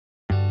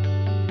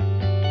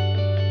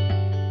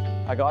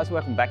Hi guys,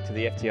 welcome back to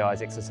the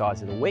FTI's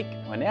Exercise of the Week.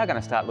 We're now going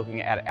to start looking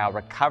at our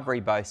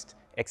recovery-based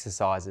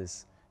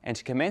exercises. And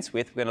to commence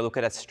with, we're going to look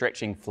at a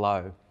stretching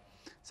flow.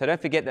 So don't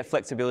forget that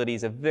flexibility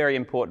is a very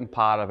important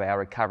part of our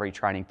recovery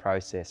training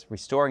process.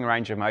 Restoring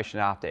range of motion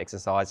after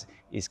exercise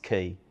is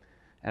key.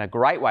 And a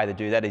great way to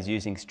do that is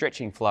using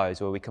stretching flows,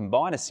 where we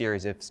combine a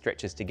series of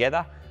stretches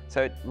together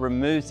so it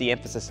removes the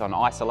emphasis on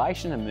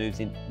isolation and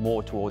moves in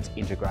more towards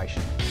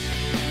integration.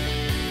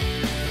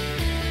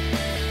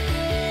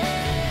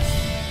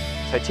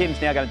 So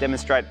Tim's now going to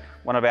demonstrate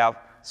one of our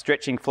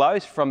stretching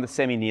flows from the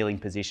semi-kneeling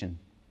position.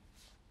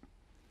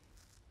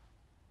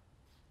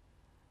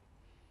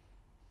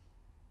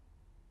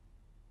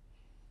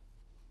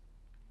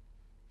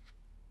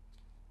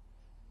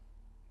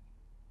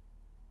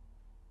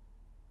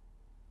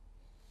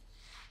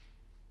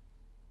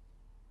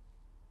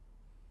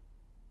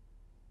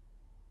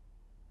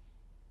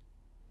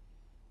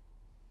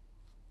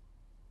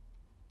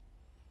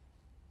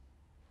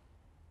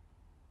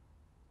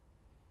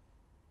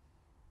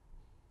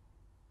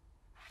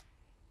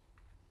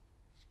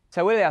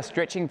 So with our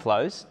stretching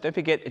flows, don't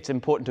forget it's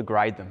important to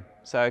grade them.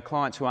 So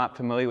clients who aren't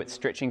familiar with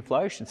stretching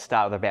flow should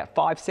start with about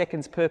 5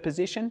 seconds per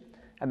position,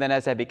 and then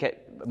as they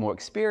get more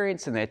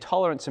experience and their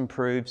tolerance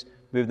improves,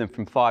 move them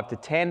from 5 to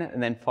 10,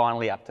 and then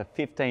finally up to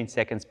 15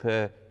 seconds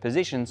per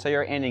position, so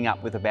you're ending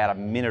up with about a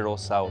minute or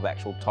so of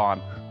actual time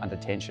under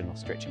tension or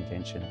stretching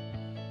tension.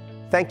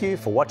 Thank you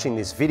for watching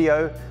this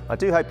video. I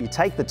do hope you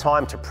take the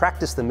time to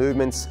practice the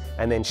movements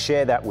and then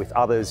share that with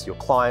others, your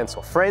clients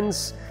or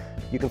friends.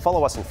 You can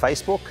follow us on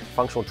Facebook,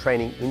 Functional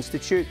Training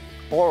Institute,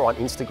 or on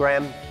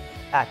Instagram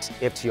at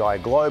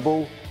FTI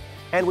Global.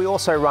 And we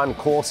also run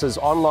courses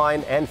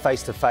online and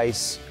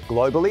face-to-face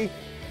globally.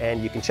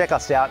 And you can check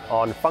us out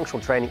on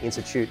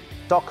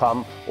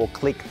functionaltraininginstitute.com or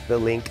click the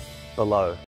link below.